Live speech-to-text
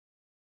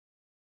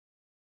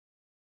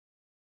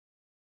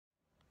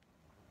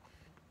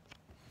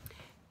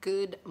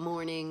Good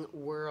morning,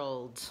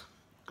 world.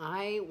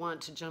 I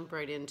want to jump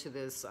right into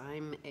this.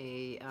 I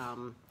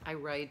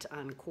write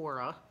on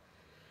Quora,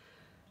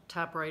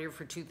 top writer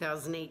for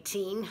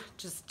 2018,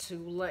 just to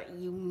let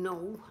you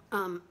know.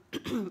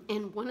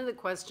 And one of the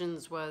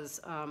questions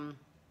was,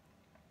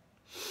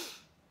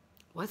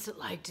 what's it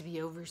like to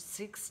be over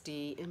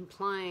 60,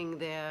 implying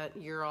that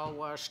you're all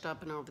washed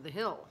up and over the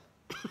hill?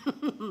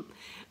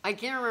 I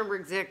can't remember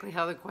exactly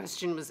how the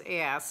question was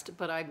asked,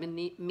 but I've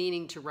been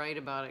meaning to write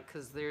about it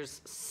because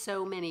there's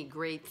so many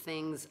great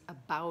things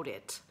about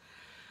it.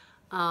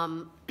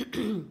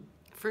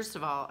 First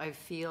of all, I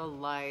feel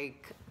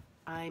like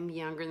I'm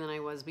younger than I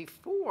was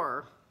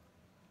before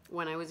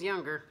when I was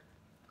younger.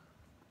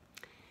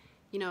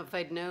 You know, if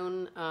I'd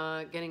known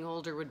getting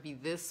older would be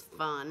this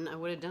fun, I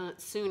would have done it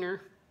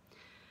sooner.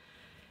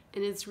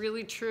 And it's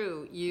really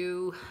true.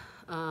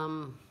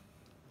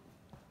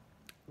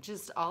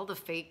 Just all the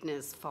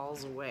fakeness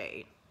falls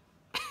away,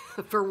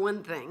 for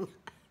one thing.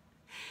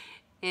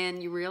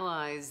 And you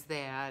realize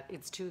that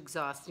it's too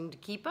exhausting to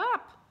keep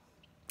up.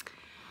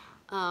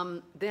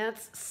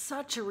 That's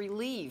such a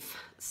relief.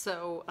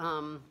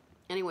 So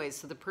anyway,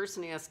 so the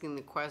person asking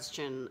the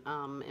question,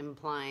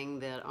 implying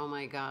that, oh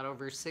my God,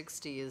 over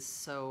 60 is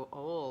so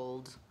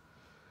old.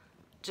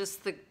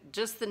 Just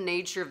the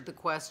nature of the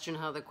question,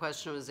 how the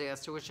question was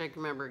asked, I wish I could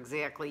remember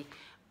exactly.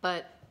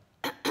 But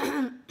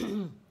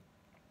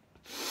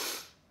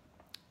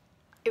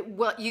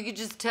well, you could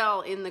just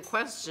tell in the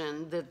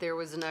question that there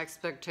was an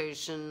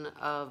expectation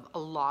of a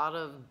lot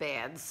of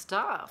bad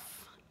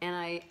stuff. And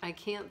I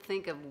can't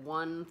think of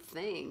one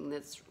thing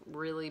that's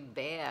really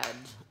bad.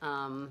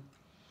 I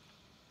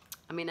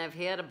mean, I've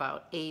had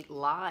about 8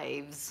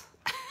 lives,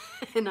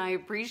 and I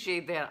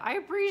appreciate that. I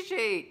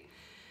appreciate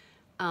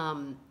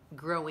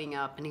growing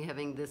up and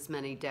having this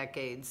many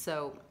decades.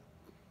 So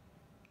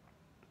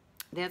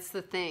that's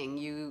the thing.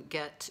 You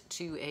get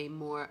to a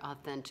more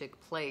authentic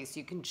place.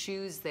 You can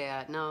choose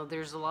that. Now,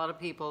 there's a lot of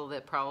people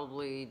that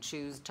probably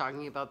choose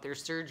talking about their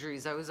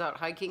surgeries. I was out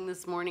hiking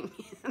this morning,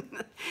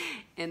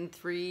 and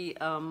 3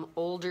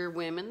 older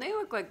women, they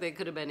look like they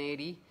could have been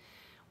 80,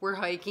 were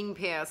hiking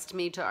past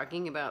me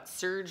talking about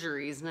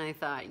surgeries. And I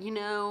thought, you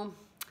know,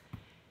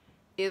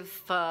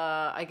 if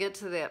I get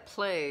to that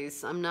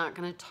place, I'm not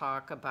going to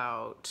talk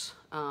about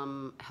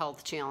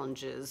health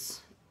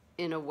challenges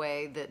in a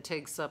way that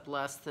takes up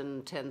less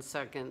than 10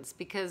 seconds,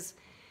 because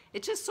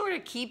it just sort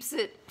of keeps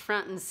it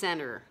front and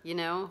center, you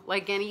know,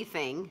 like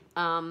anything.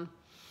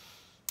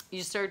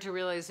 You start to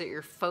realize that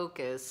your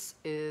focus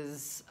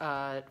is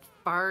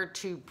far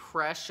too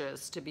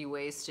precious to be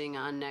wasting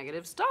on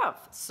negative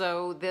stuff.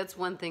 So that's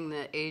one thing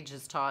that age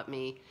has taught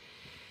me,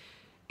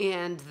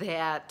 and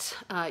that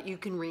you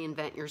can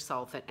reinvent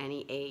yourself at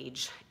any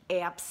age.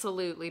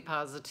 Absolutely,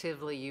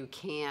 positively you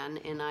can,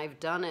 and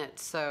I've done it.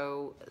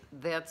 So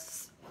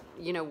that's,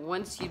 you know,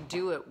 once you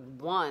do it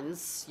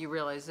once, you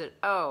realize that,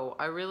 oh,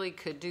 I really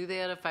could do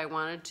that if I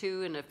wanted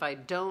to, and if I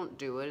don't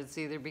do it, it's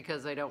either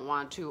because I don't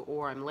want to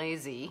or I'm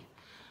lazy.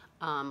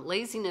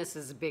 Laziness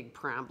is a big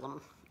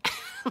problem.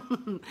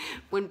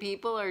 When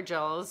people are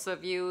jealous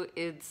of you,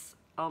 it's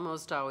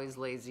almost always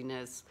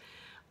laziness.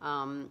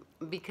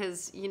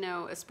 Because, you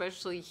know,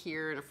 especially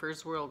here in a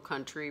first world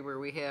country where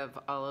we have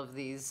all of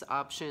these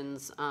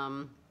options,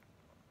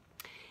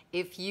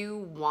 if you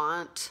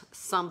want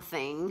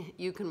something,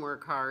 you can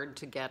work hard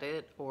to get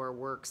it, or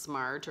work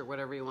smart, or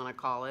whatever you want to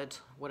call it,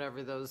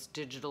 whatever those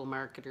digital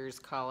marketers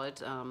call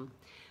it.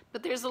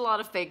 But there's a lot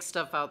of fake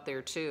stuff out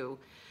there too.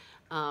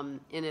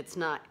 And it's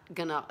not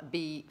gonna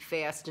be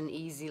fast and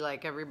easy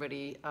like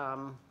everybody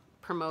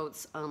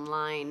promotes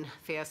online,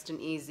 fast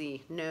and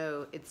easy.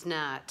 No, it's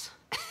not.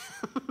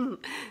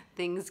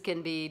 Things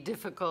can be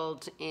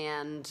difficult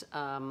and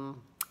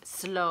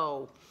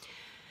slow.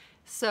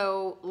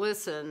 So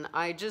listen,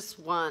 I just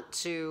want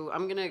to,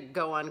 I'm going to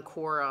go on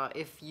Quora.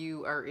 If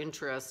you are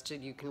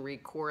interested, you can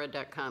read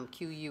Quora.com,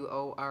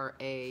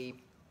 Quora.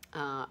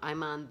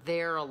 I'm on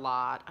there a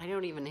lot. I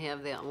don't even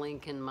have that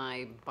link in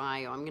my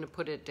bio. I'm going to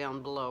put it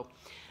down below.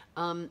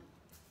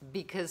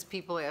 Because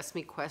people ask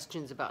me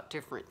questions about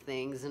different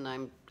things,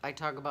 and I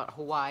talk about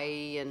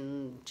Hawaii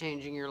and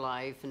changing your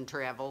life and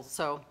travel.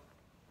 So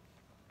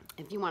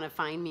if you want to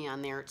find me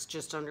on there, it's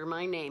just under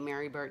my name,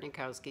 Mary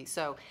Bartnikowski.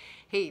 So,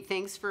 hey,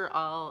 thanks for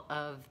all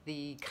of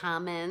the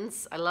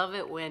comments. I love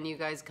it when you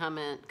guys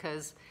comment,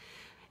 because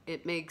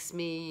it makes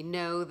me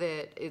know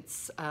that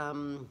it's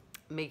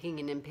making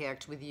an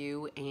impact with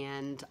you.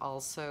 And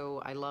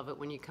also, I love it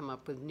when you come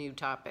up with new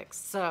topics.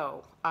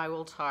 So I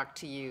will talk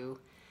to you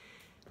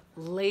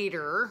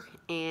later,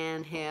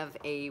 and have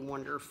a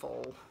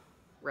wonderful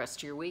rest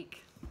of your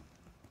week.